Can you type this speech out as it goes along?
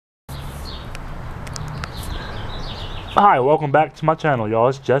Hi, welcome back to my channel, y'all.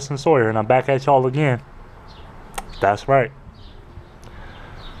 It's Jesten Sawyer, and I'm back at y'all again. That's right.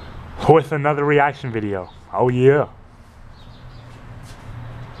 With another reaction video. Oh, yeah.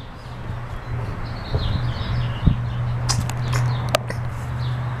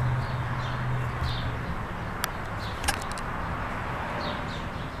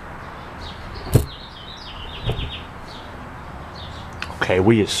 Okay,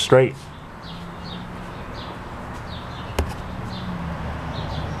 we is straight.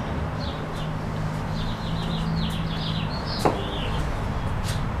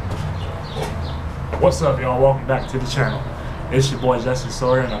 What's up, y'all? Welcome back to the channel. It's your boy Jesten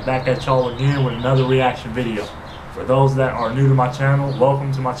Sawyer, and I'm back at y'all again with another reaction video. For those that are new to my channel,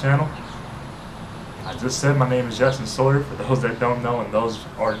 welcome to my channel. I just said my name is Jesten Sawyer. For those that don't know, and those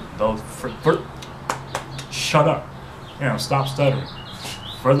shut up. Damn, stop stuttering.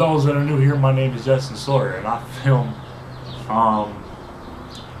 For those that are new here, my name is Jesten Sawyer, and I film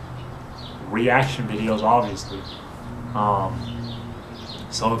reaction videos, obviously.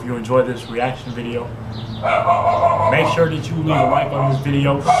 So if you enjoy this reaction video, make sure that you leave a like on this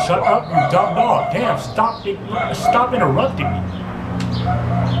video. Shut up, you dumb dog. Damn, stop interrupting me.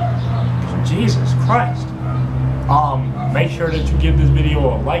 Jesus Christ. Make sure that you give this video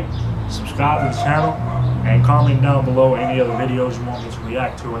a like, subscribe to the channel, and comment down below any other videos you want me to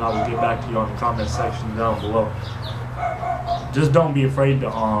react to, and I will get back to you on the comment section down below. Just don't be afraid to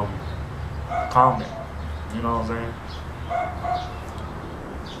comment. You know what I'm saying?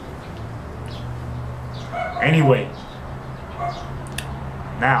 Anyway,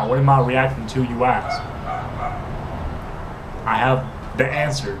 now what am I reacting to, you ask? I have the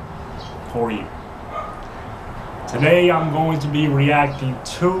answer for you. Today I'm going to be reacting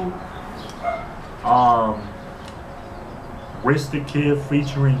to Risk the Kid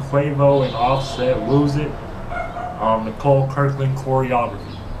featuring Quavo and Offset, Lose It, Nicoe Kirkland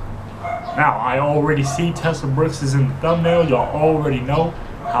Choreography. Now, I already see Tessa Brooks is in the thumbnail. Y'all already know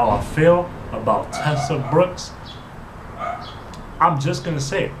how I feel about Tessa Brooks. I'm just gonna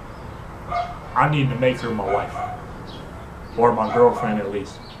say it. I need to make her my wife, or my girlfriend at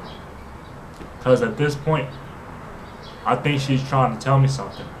least, because at this point I think she's trying to tell me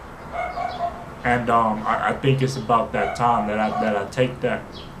something, and I think it's about that time that I take that,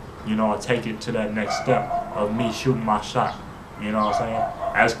 you know, I take it to that next step of me shooting my shot. You know what I'm saying?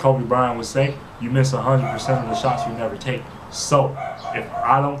 As Kobe Bryant would say, you miss 100% of the shots you never take. So if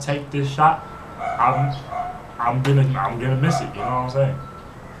I don't take this shot, I'm gonna miss it. You know what I'm saying?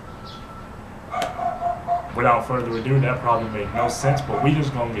 Without further ado, that probably made no sense, but we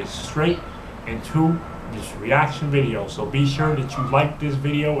just gonna get straight into this reaction video. So be sure that you like this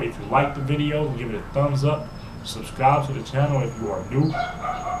video. If you like the video, give it a thumbs up. Subscribe to the channel if you are new.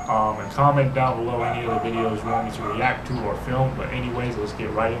 And comment down below any other videos you want me to react to or film. But anyways, let's get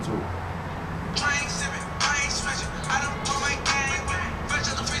right into it.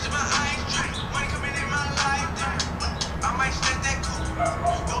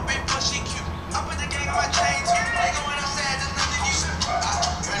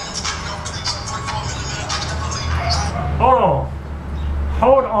 Hold on.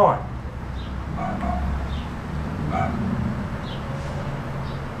 Hold on.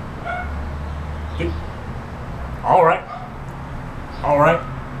 All right.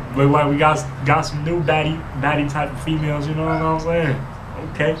 Look like we got some new baddie type of females. You know what I'm saying?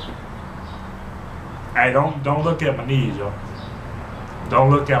 Okay. Hey, don't look at my knees, yo.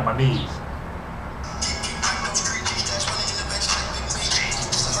 Don't look at my knees.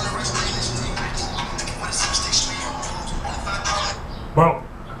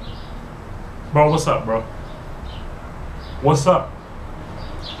 Bro, what's up, bro? What's up?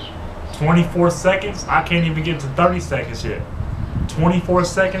 24 seconds? I can't even get to 30 seconds yet. 24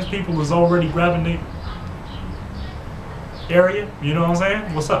 seconds, people is already grabbing the area. You know what I'm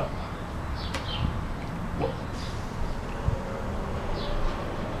saying? What's up?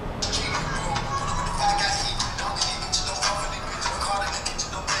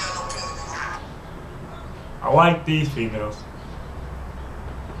 I like these females.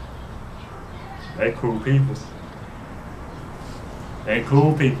 They cool peoples. They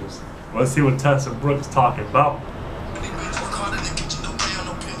cool peoples. Let's see what Tessa Brooks talking about.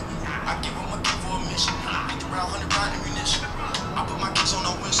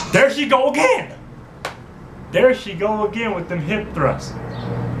 There she go again. There she go again with them hip thrusts.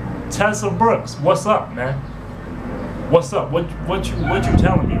 Tessa Brooks, what's up, man? What's up? What you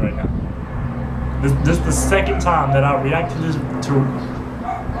telling me right now? This is the second time that I react to this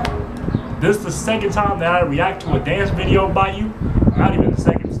This is the second time that I react to a dance video by you. Not even the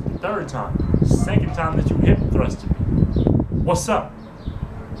second, it's the third time. second time that you hip thrusted me. What's up?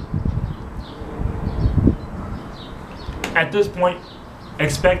 At this point,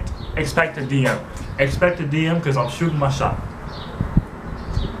 expect a DM. Expect a DM because I'm shooting my shot.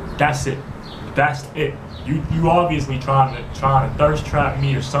 That's it. That's it. You obviously trying to thirst trap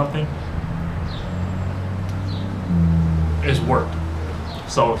me or something. It's worked.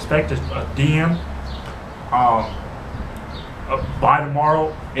 So expect a DM. By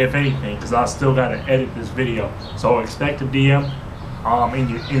tomorrow, if anything, because I still gotta edit this video. So expect a DM in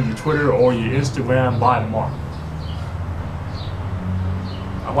your Twitter or your Instagram by tomorrow.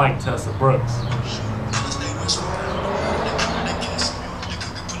 I like Tessa Brooks.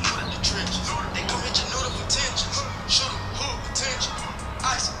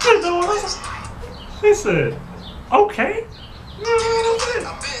 He said, okay.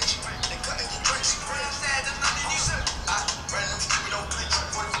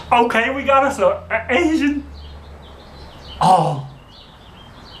 Okay, we got us a Asian. Oh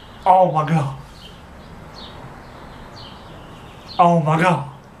my God. Oh my God.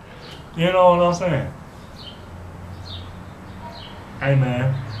 You know what I'm saying? Hey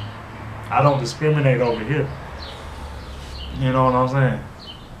man, I don't discriminate over here. You know what I'm saying?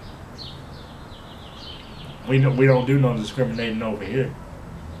 We don't do no discriminating over here.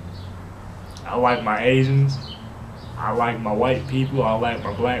 I like my Asians. I like my white people. I like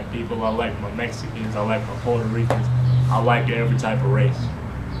my black people. I like my Mexicans. I like my Puerto Ricans. I like every type of race.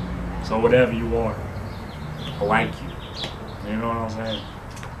 So whatever you are, I like you. You know what I'm saying?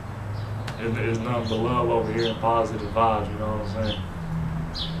 There's nothing but love over here and positive vibes. You know what I'm saying?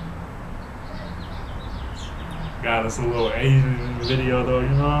 Got us a little Asian video though. You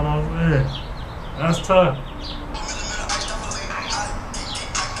know what I'm saying? That's tough.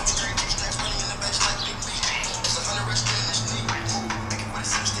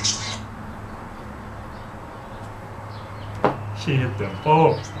 She hit them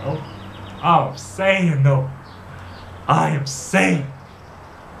balls, though. I'm saying, though. I am saying.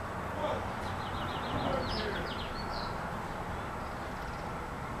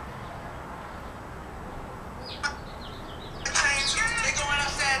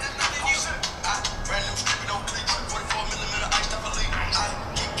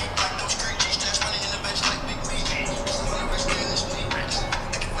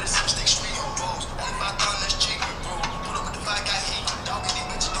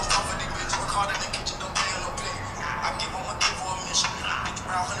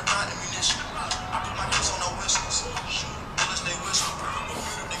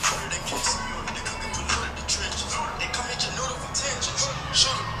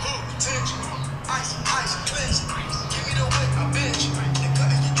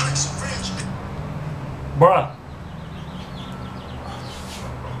 Bruh.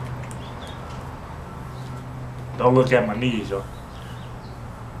 Don't look at my knees, yo.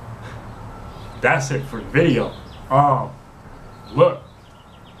 That's it for the video. Look.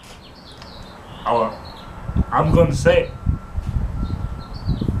 I'm gonna say it.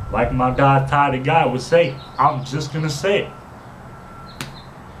 Like my guy Ty the Guy would say, I'm just gonna say it.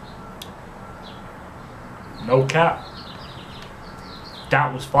 No cap.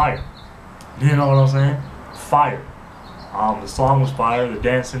 That was fire. You know what I'm saying? Fire. The song was fire, the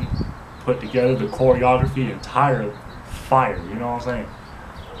dancing put together, the choreography, entire fire, you know what I'm saying?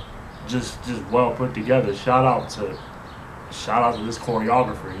 Just well put together. Shout out to this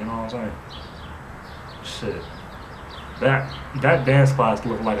choreographer, you know what I'm saying? Shit. That dance class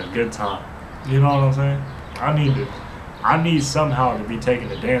looked like a good time. You know what I'm saying? I need somehow to be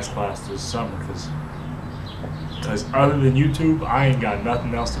taking a dance class this summer because other than YouTube, I ain't got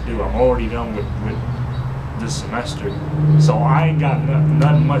nothing else to do. I'm already done with this semester, so I ain't got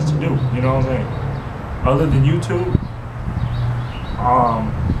nothing much to do. You know what I'm saying? Other than YouTube,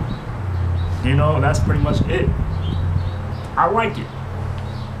 you know, that's pretty much it. I like it.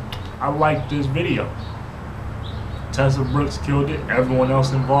 I like this video. Tessa Brooks killed it. Everyone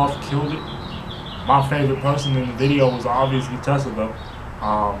else involved killed it. My favorite person in the video was obviously Tessa though.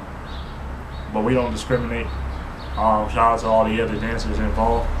 But we don't discriminate. Shout out to all the other dancers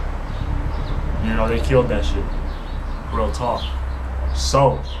involved. You know, they killed that shit. Real talk.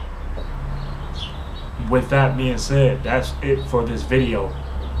 So, with that being said, that's it for this video.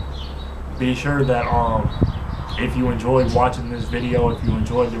 Be sure that if you enjoyed watching this video, if you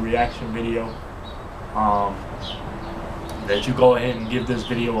enjoyed the reaction video, that you go ahead and give this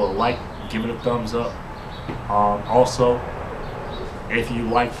video a like, give it a thumbs up. Also, if you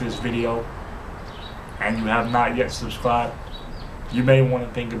like this video and you have not yet subscribed, you may want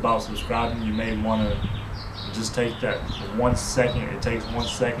to think about subscribing. You may want to just take that 1 second. It takes 1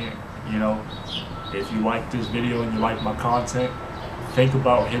 second. You know, if you like this video and you like my content, think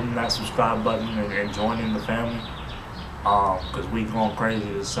about hitting that subscribe button and joining the family. Because we going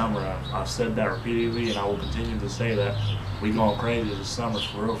crazy this summer. I've said that repeatedly, and I will continue to say that. We going crazy this summer,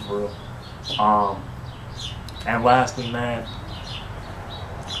 for real, for real. And lastly, man,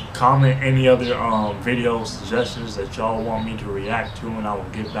 comment any other video suggestions that y'all want me to react to, and I will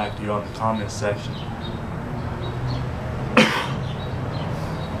get back to you in the comment section.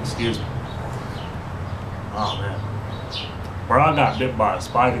 Excuse me. Oh man, bro, I got bit by a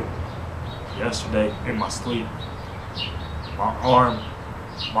spider yesterday in my sleep. My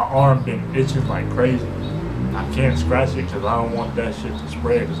arm been itching like crazy. I can't scratch it because I don't want that shit to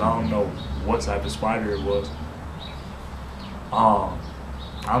spread, because I don't know what type of spider it was.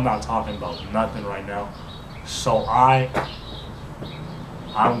 I'm not talking about nothing right now. So I'm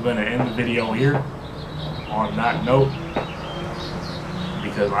gonna end the video here on that note,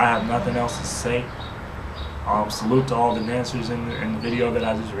 because I have nothing else to say. Salute to all the dancers in the video that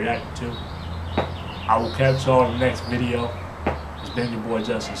I just reacted to. I will catch y'all in the next video. It's been your boy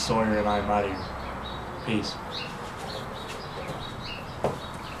Jesten Sawyer, and I'm out of here. Peace.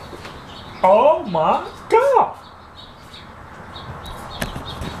 Oh my God!